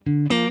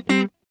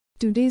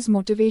Today's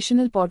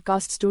motivational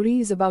podcast story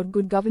is about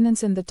good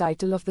governance, and the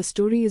title of the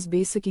story is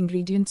Basic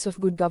Ingredients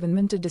of Good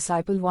Government. A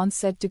disciple once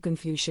said to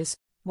Confucius,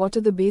 "What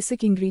are the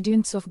basic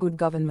ingredients of good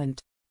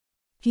government?"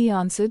 He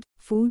answered,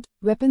 "Food,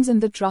 weapons,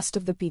 and the trust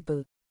of the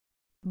people."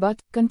 "But,"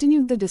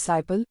 continued the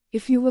disciple,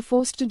 "if you were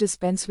forced to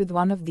dispense with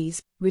one of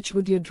these, which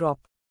would you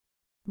drop?"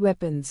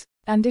 "Weapons.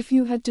 And if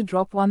you had to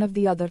drop one of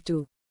the other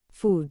two?"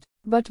 "Food.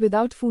 But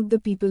without food the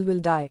people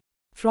will die.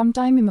 From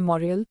time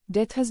immemorial,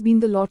 death has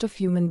been the lot of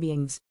human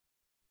beings.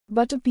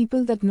 But a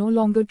people that no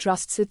longer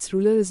trusts its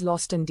ruler is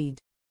lost indeed."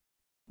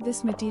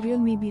 This material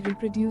may be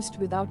reproduced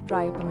without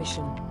prior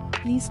permission.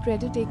 Please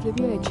credit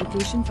Eclivia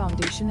Education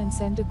Foundation and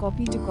send a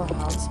copy to Cor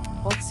House,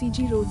 off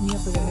CG Road near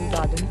Parimal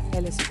Garden,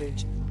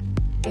 Ellisbridge,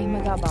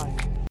 Ahmedabad.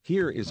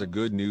 Here is a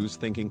good news.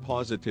 Thinking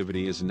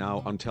Positivity is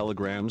now on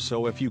Telegram,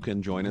 so if you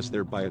can join us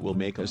there, it will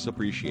make us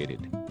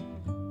appreciated.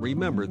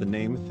 Remember the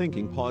name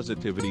Thinking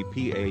Positivity,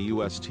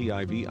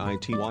 PAUSTIVITY,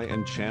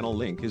 and channel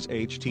link is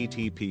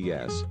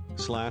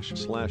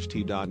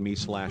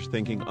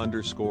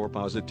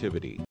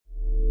https://t.me/thinking_positivity.